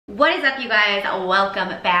What is up, you guys? Welcome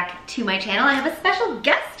back to my channel. I have a special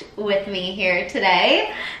guest with me here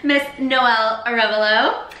today, Miss Noel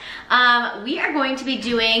Arevalo. We are going to be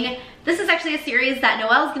doing, this is actually a series that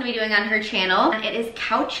Noelle is going to be doing on her channel. It is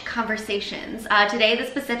Couch Conversations. Today, the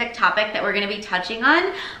specific topic that we're going to be touching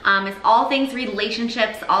on is all things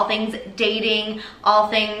relationships, all things dating, all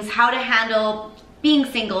things how to handle being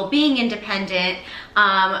single, being independent.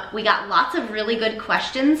 We got lots of really good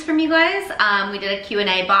questions from you guys. We did a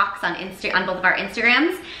Q&A box on both of our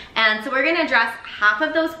Instagrams. And so we're gonna address half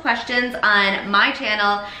of those questions on my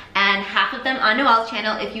channel and half of them on Noelle's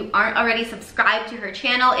channel. If you aren't already subscribed to her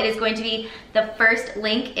channel, it is going to be the first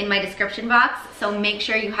link in my description box. So make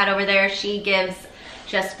sure you head over there. She gives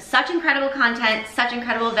just such incredible content, such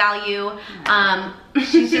incredible value.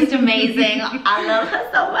 She's just amazing. I love her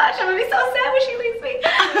so much. I'm gonna be so sad when she leaves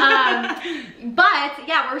me. But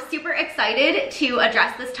yeah, we're super excited to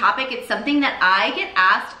address this topic. It's something that I get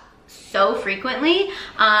asked so frequently,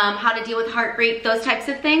 how to deal with heartbreak, those types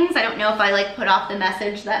of things. I don't know if I like put off the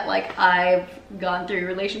message that like I've gone through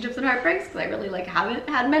relationships and heartbreaks, because I really like haven't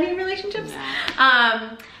had many relationships.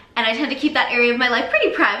 Yeah. And I tend to keep that area of my life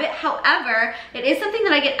pretty private. However, it is something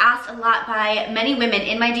that I get asked a lot by many women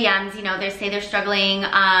in my DMs. You know, they say they're struggling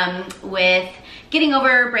with getting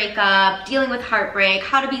over a breakup, dealing with heartbreak,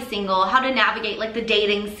 how to be single, how to navigate like the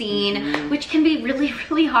dating scene, which can be really,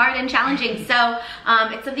 really hard and challenging. So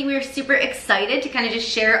it's something we were super excited to kind of just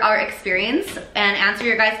share our experience and answer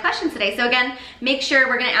your guys' questions today. So again, make sure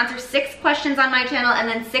we're gonna answer 6 questions on my channel and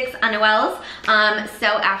then 6 on Noelle's. So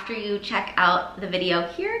after you check out the video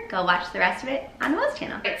here, go watch the rest of it on Noelle's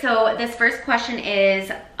channel. Right, so this first question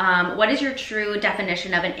is, what is your true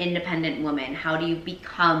definition of an independent woman? How do you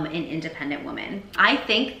become an independent woman? I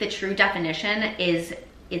think the true definition is,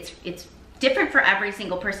 it's different for every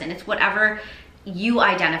single person. It's whatever you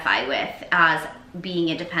identify with as being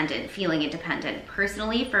independent, feeling independent.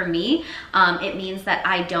 Personally, for me, it means that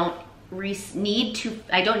I don't need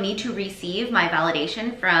to receive my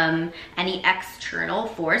validation from any external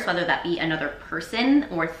force, whether that be another person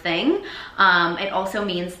or thing. It also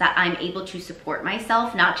means that I'm able to support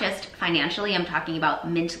myself, not just financially. I'm talking about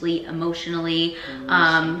mentally, emotionally.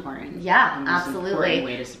 Yeah, absolutely. Important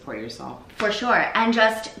way to support yourself. For sure. And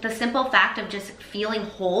just the simple fact of just feeling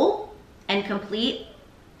whole and complete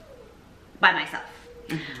by myself.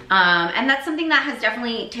 And that's something that has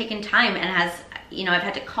definitely taken time and has, you know, I've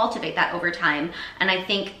had to cultivate that over time. And I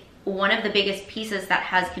think one of the biggest pieces that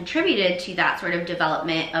has contributed to that sort of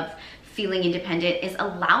development of feeling independent is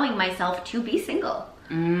allowing myself to be single.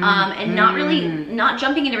 And not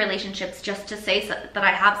jumping into relationships just to say that I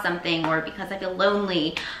have something or because I feel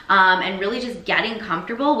lonely, and really just getting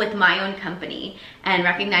comfortable with my own company and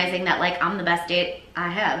recognizing that like I'm the best date I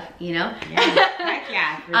have, you know? Yeah, heck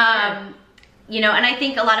yeah, for sure. You know, and I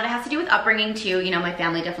think a lot of it has to do with upbringing too. You know, my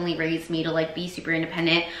family definitely raised me to like be super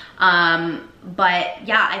independent. But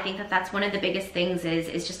yeah, I think that that's one of the biggest things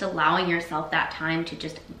is just allowing yourself that time to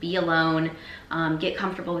just be alone, get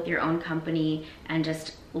comfortable with your own company, and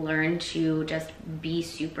just learn to just be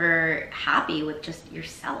super happy with just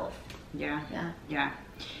yourself. Yeah,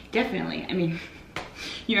 definitely. I mean,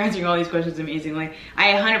 you're answering all these questions amazingly.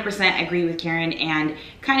 I 100% agree with Caryn, and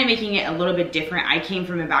kind of making it a little bit different. I came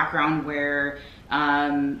from a background where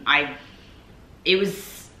it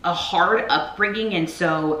was a hard upbringing, and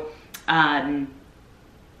so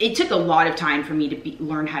it took a lot of time for me to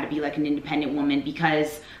learn how to be like an independent woman,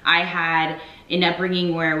 because I had an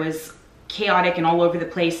upbringing where it was chaotic and all over the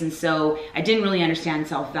place, and so I didn't really understand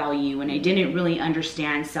self-value, and I didn't really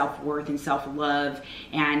understand self-worth and self-love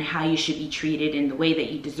and how you should be treated and the way that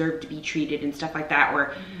you deserve to be treated and stuff like that,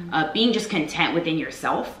 or being just content within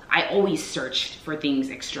yourself. I always searched for things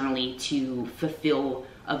externally to fulfill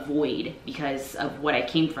a void because of what I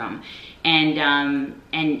came from,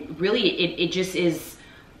 and really it just is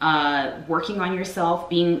working on yourself,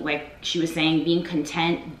 being, like she was saying, being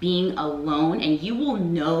content, being alone. And you will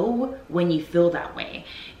know when you feel that way,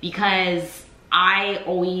 because I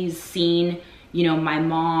always seen, you know, my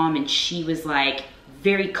mom, and she was like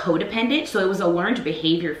very codependent, so it was a learned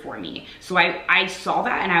behavior for me. So I saw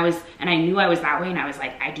that, and I knew I was that way, and I was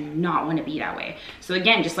like, I do not want to be that way. So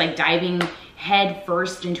again, just like diving head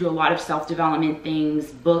first into a lot of self-development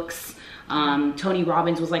things, books. Tony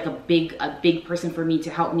Robbins was like a big person for me to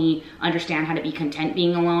help me understand how to be content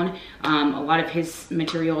being alone. A lot of his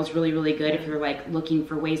material is really, really good if you're like looking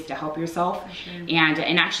for ways to help yourself, and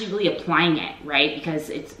actually really applying it, right? Because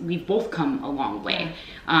we've both come a long way,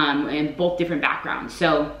 in both different backgrounds.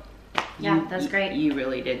 So yeah, that's great. You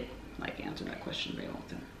really did like answer that question very well.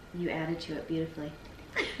 You added to it beautifully.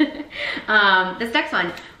 This next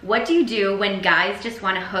one, what do you do when guys just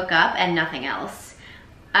want to hook up and nothing else?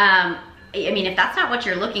 I mean, if that's not what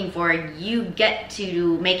you're looking for, you get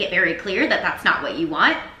to make it very clear that that's not what you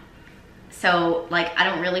want. So like, I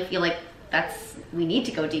don't really feel like we need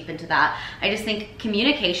to go deep into that. I just think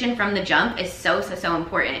communication from the jump is so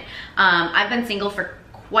important. I've been single for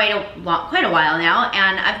quite a while now,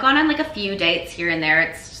 and I've gone on like a few dates here and there.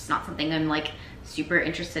 It's just not something I'm like super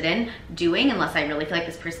interested in doing unless I really feel like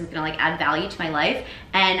this person's gonna like add value to my life.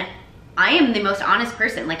 And I am the most honest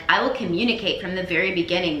person. Like, I will communicate from the very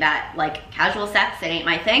beginning that like casual sex, it ain't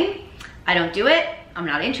my thing. I don't do it. I'm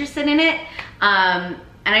not interested in it.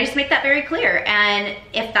 And I just make that very clear. And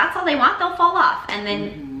if that's all they want, they'll fall off. And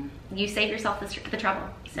then you save yourself the trouble.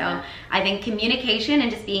 So I think communication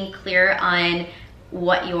and just being clear on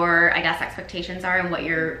what your, I guess, expectations are and what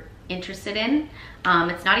you're interested in.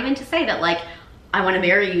 It's not even to say that like, I want to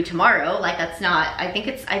marry you tomorrow. Like, that's not, I think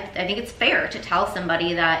it's fair to tell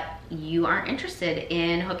somebody that you aren't interested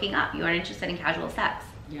in hooking up. You aren't interested in casual sex.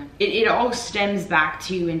 Yeah. It all stems back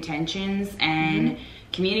to intentions and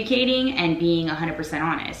communicating and being 100%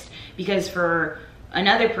 honest. Because for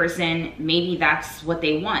another person, maybe that's what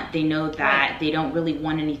they want. They know that they don't really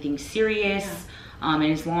want anything serious. And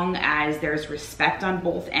as long as there's respect on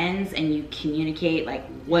both ends and you communicate like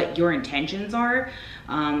what your intentions are,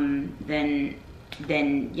 then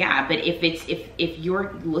yeah. But if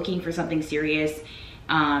you're looking for something serious,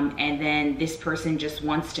 and then this person just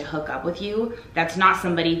wants to hook up with you, that's not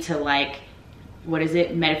somebody to like, what is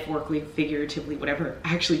it, metaphorically, figuratively, whatever,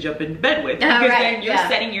 actually jump into bed with. Because then you're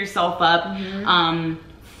setting yourself up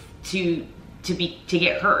to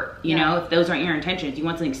get hurt, you know, if those aren't your intentions. You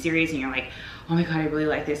want something serious and you're like, oh my God, I really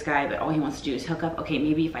like this guy, but all he wants to do is hook up. Okay,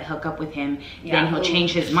 maybe if I hook up with him, then he'll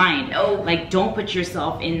change his mind. Like, don't put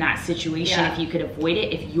yourself in that situation if you could avoid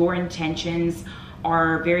it, if your intentions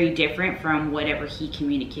are very different from whatever he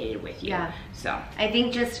communicated with you. So I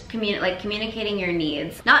think just communicating your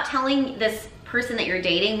needs, not telling this person that you're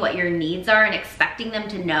dating what your needs are and expecting them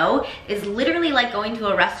to know is literally like going to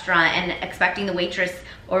a restaurant and expecting the waitress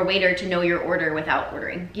or waiter to know your order without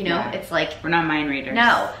ordering, you know? It's like, we're not mind readers.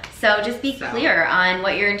 No. So just be clear on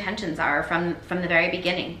what your intentions are from the very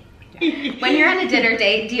beginning. When you're on a dinner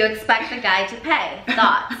date, do you expect the guy to pay?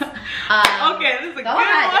 Thoughts? Okay, this is a good one. Go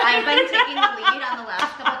ahead. I've been taking the lead on the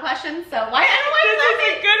last couple questions, so why this is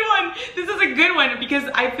a good one. This is a good one because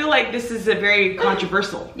I feel like this is a very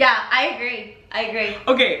controversial. Yeah, I agree.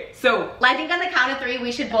 Okay, so I think on the count of 3,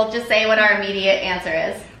 we should both just say what our immediate answer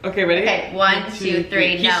is. Okay, ready? Okay, 1, 2,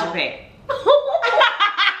 3, He no. should pay.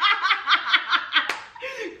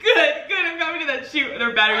 Good. I'm coming to that shoot.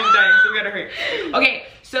 Their battery's dying, so we gotta hurry. Okay,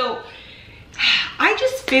 so I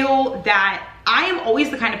just feel that I am always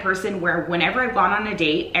the kind of person where whenever I've gone on a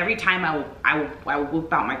date, every time I will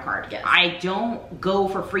whip out my card. Yes. I don't go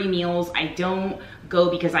for free meals. I don't go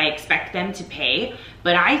because I expect them to pay.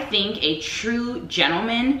 But I think a true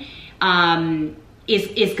gentleman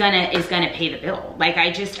is gonna pay the bill. Like,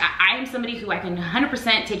 I am somebody who I can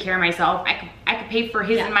 100% take care of myself. I could pay for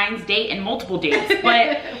his and mine's date and multiple dates,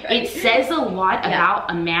 but it says a lot about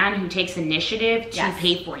a man who takes initiative to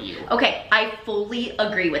pay for you. Okay, I fully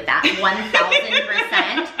agree with that,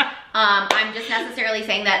 1000%. I'm just necessarily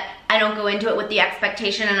saying that I don't go into it with the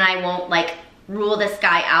expectation and I won't like rule this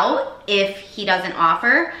guy out if he doesn't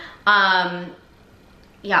offer.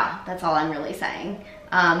 Yeah, that's all I'm really saying.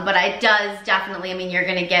 But it does definitely, I mean, you're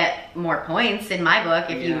gonna get more points in my book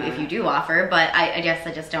if you do offer, but I guess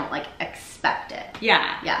I just don't like expect it.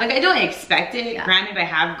 Yeah. Like, I don't expect it. Granted, I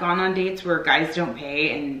have gone on dates where guys don't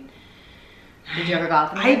pay, and did you ever go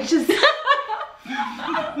off? I just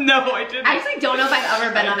no, I didn't. I actually don't know if I've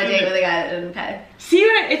ever been on a date with a guy that didn't pay. See,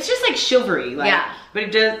 it's just like chivalry, like, but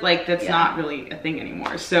it does, like, that's not really a thing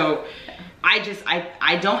anymore. So I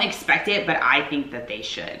don't expect it, but I think that they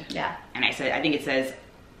should. Yeah. And I think it says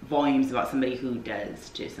volumes about somebody who does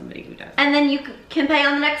to somebody who doesn't. And then you can pay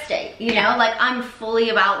on the next date, you know? Like, I'm fully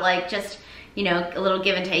about, like, just, you know, a little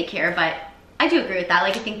give and take here, but I do agree with that.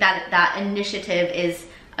 Like, I think that initiative is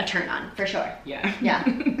a turn on, for sure. Yeah.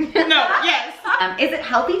 No, yes. Is it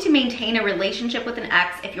healthy to maintain a relationship with an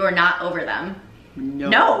ex if you're not over them?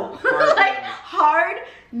 No. Hard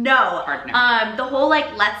no. The whole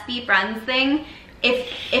like let's be friends thing,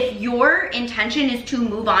 if your intention is to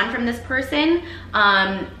move on from this person,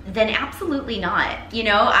 then absolutely not. You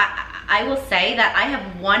know, I will say that I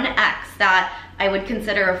have one ex that I would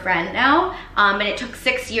consider a friend now, and it took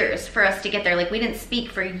 6 years for us to get there. Like, we didn't speak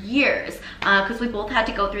for years because we both had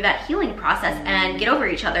to go through that healing process and get over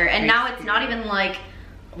each other. And now it's not even like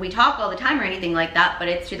we talk all the time or anything like that, but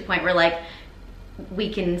it's to the point where, like,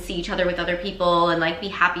 we can see each other with other people and like be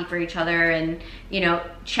happy for each other and, you know,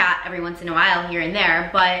 chat every once in a while here and there,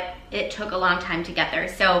 but it took a long time to get there.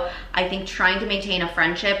 So I think trying to maintain a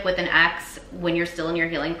friendship with an ex when you're still in your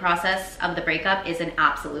healing process of the breakup is an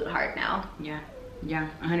absolute hard no. Yeah. Yeah,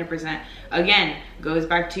 100%. Again, goes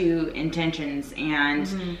back to intentions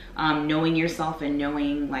and knowing yourself and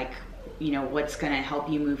knowing, like, you know, what's going to help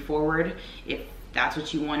you move forward, if that's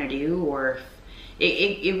what you want to do, or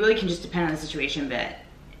it really can just depend on the situation, but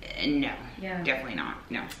no, definitely not,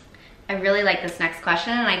 no. I really like this next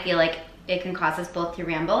question, and I feel like it can cause us both to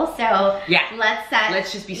ramble, so yeah,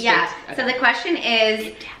 let's just be straight. Yeah, okay. So the question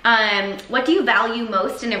is, what do you value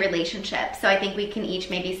most in a relationship? So I think we can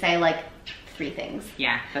each maybe say like 3 things.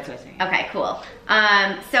 Yeah, that's what I was saying. Okay, cool.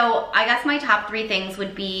 So I guess my top 3 things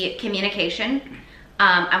would be communication.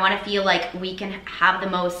 I want to feel like we can have the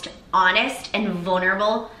most honest and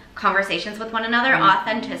vulnerable conversations with one another.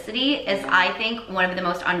 Authenticity is, I think, one of the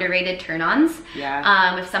most underrated turn-ons.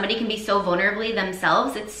 Yeah. If somebody can be so vulnerably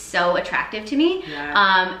themselves, it's so attractive to me.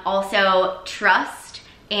 Yeah. Also, trust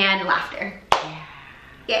and laughter.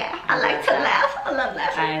 Yeah, I like to laugh. I love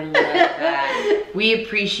laughing. I love that. We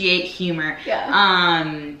appreciate humor.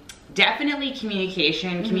 Yeah. Definitely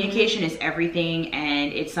communication. Communication is everything,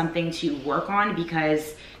 and it's something to work on,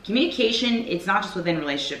 because communication, it's not just within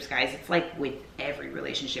relationships, guys. It's like with every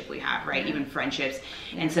relationship we have, right? Even friendships.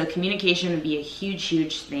 And so communication would be a huge,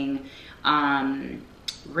 huge thing.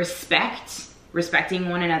 Respecting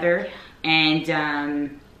one another,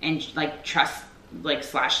 and like trust, like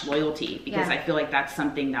 / loyalty, because I feel like that's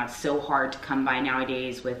something that's so hard to come by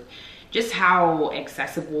nowadays with just how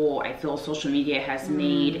accessible I feel social media has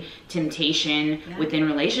made temptation within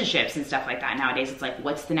relationships and stuff like that. Nowadays, it's like,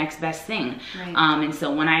 what's the next best thing? Right. And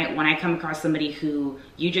so when I come across somebody who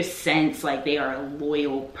you just sense like they are a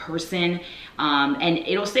loyal person, and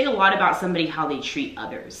it'll say a lot about somebody how they treat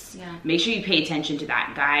others. Yeah. Make sure you pay attention to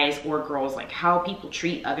that, guys or girls. Like, how people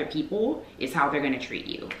treat other people is how they're gonna treat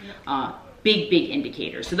you. Yep. Big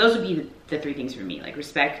indicator. So those would be the 3 things for me, like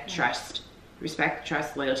respect, trust,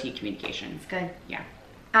 loyalty, communication. That's good.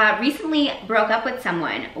 Yeah. Recently broke up with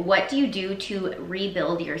someone. What do you do to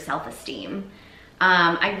rebuild your self-esteem?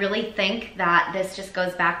 I really think that this just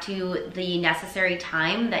goes back to the necessary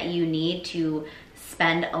time that you need to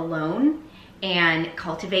spend alone and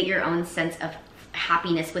cultivate your own sense of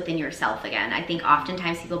happiness within yourself again. I think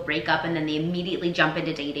oftentimes people break up and then they immediately jump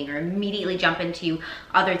into dating or immediately jump into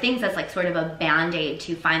other things that's like sort of a band-aid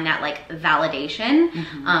to find that like validation,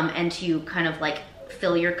 and to kind of like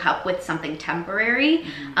fill your cup with something temporary,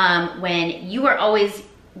 when you are always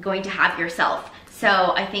going to have yourself.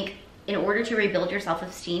 So I think in order to rebuild your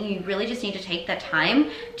self-esteem, you really just need to take that time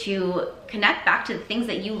to connect back to the things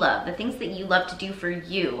that you love, the things that you love to do for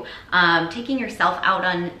you, taking yourself out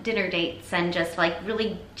on dinner dates and just like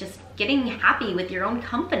really just getting happy with your own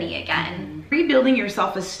company again. Rebuilding your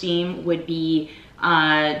self-esteem would be,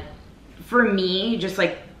 for me, just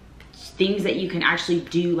like things that you can actually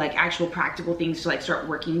do, like actual practical things to like start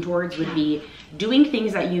working towards, would be doing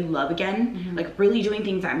things that you love again, like really doing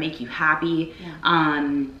things that make you happy.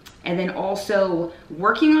 And then also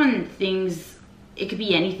working on things, it could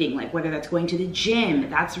be anything, like whether that's going to the gym.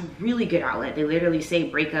 That's a really good outlet. They literally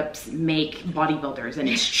say breakups make bodybuilders, and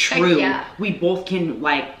it's true. We both can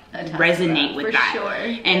like resonate with that.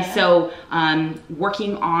 Sure. And so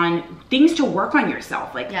working on things to work on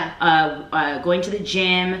yourself, like going to the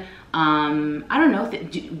gym, I don't know,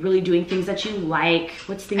 really doing things that you like.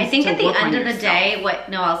 What's things I think to at the work end on of the yourself? day, what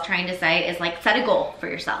Noel's trying to say is like set a goal for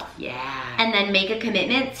yourself. And then make a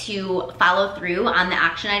commitment to follow through on the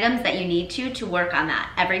action items that you need to work on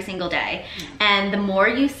that every single day. And the more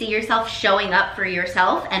you see yourself showing up for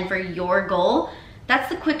yourself and for your goal, that's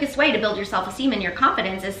the quickest way to build your self-esteem and your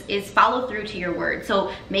confidence is follow through to your word.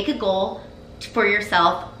 So make a goal for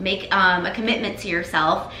yourself, make a commitment to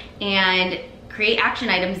yourself, and create action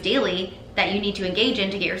items daily that you need to engage in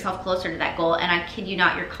to get yourself closer to that goal. And I kid you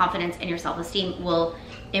not, your confidence and your self-esteem will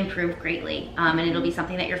improve greatly, and it'll be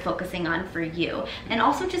something that you're focusing on for you. And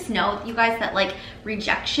also just know, you guys, that like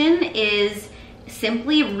rejection is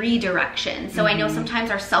simply redirection. So I know sometimes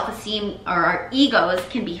our self-esteem or our egos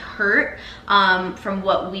can be hurt from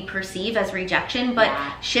what we perceive as rejection, but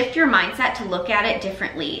shift your mindset to look at it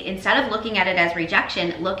differently. Instead of looking at it as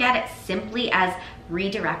rejection, look at it simply as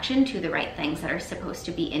redirection to the right things that are supposed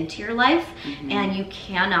to be into your life. And you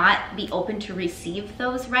cannot be open to receive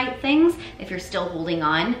those right things if you're still holding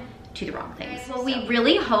on to the wrong things. Well, we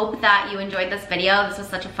really hope that you enjoyed this video. This was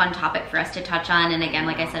such a fun topic for us to touch on, and again,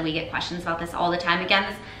 like I said, we get questions about this all the time.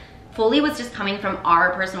 Again, fully was just coming from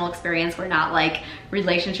our personal experience. We're not like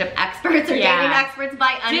relationship experts or dating experts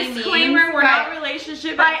by any means. Disclaimer, we're not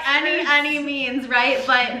relationship by experts. any means, right?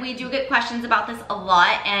 But we do get questions about this a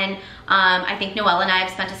lot, and I think Noel and I have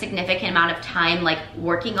spent a significant amount of time like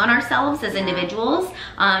working on ourselves as individuals,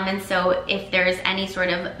 and so if there's any sort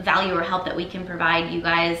of value or help that we can provide you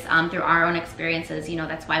guys through our own experiences, you know,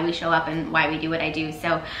 that's why we show up and why we do what I do.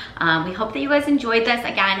 So we hope that you guys enjoyed this.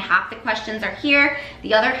 Again, half the questions are here,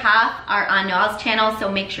 the other half are on Noel's channel,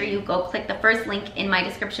 so make sure you go click the first link in my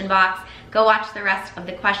description box. Go watch the rest of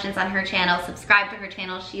the questions on her channel, subscribe to her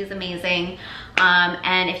channel, she is amazing.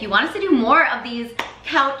 And if you want us to do more of these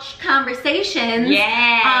couch conversations,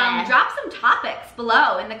 drop some topics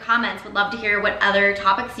below in the comments. Would love to hear what other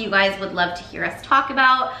topics you guys would love to hear us talk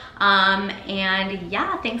about. And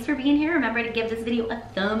yeah, thanks for being here. Remember to give this video a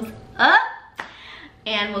thumbs up,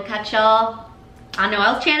 and we'll catch y'all on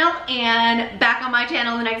Noel's channel and back on my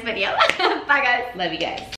channel in the next video. Bye guys. Love you guys.